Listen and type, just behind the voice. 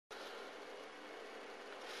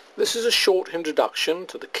This is a short introduction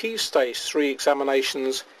to the Key Stage 3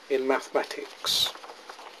 examinations in mathematics.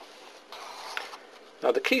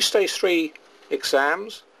 Now, the Key Stage 3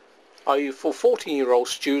 exams are for 14-year-old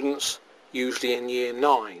students, usually in Year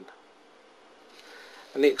 9.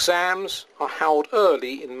 And the exams are held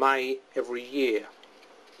early in May every year.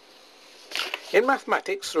 In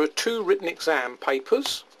mathematics, there are 2 written exam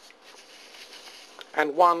papers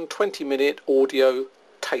and 1 20-minute audio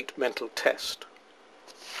tape mental test.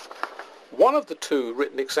 One of the 2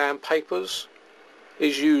 written exam papers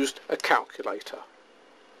is used a calculator.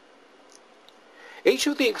 Each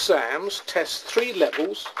of the exams tests 3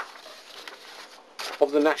 levels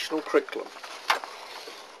of the national curriculum.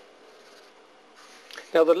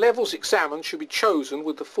 Now, the levels examined should be chosen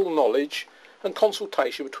with the full knowledge and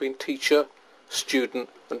consultation between teacher, student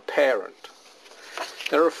and parent.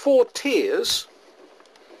 There are 4 tiers.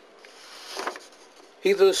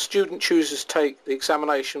 Either the student chooses to take the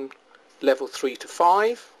examination level 3 to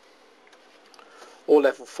 5, or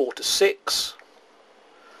level 4 to 6,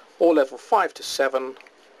 or level 5 to 7,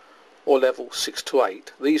 or level 6 to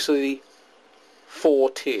 8. These are the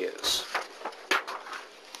 4 tiers.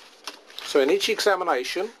 So in each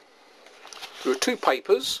examination there are 2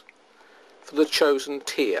 papers for the chosen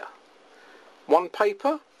tier. 1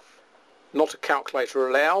 paper, not a calculator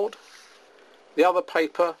allowed. The other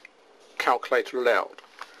paper, calculator allowed.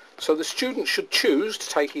 So the student should choose to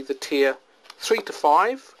take either tier 3 to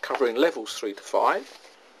 5, covering levels 3 to 5,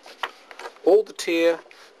 or the tier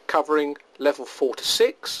covering level 4 to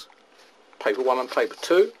 6, paper 1 and paper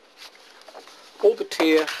 2, or the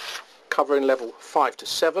tier covering level 5 to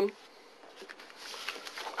 7,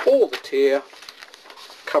 or the tier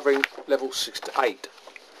covering level 6 to 8.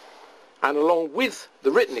 And along with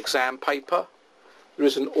the written exam paper, there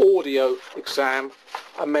is an audio exam,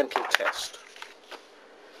 a mental test,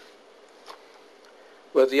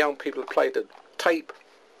 where the young people have played a tape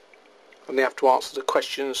and they have to answer the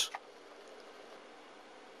questions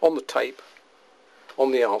on the tape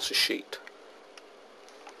on the answer sheet.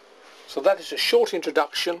 So that is a short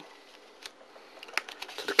introduction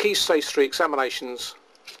to the Key Stage 3 examinations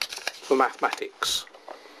for mathematics.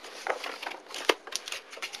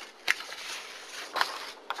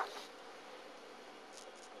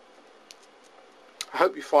 I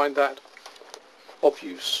hope you find that of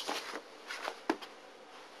use.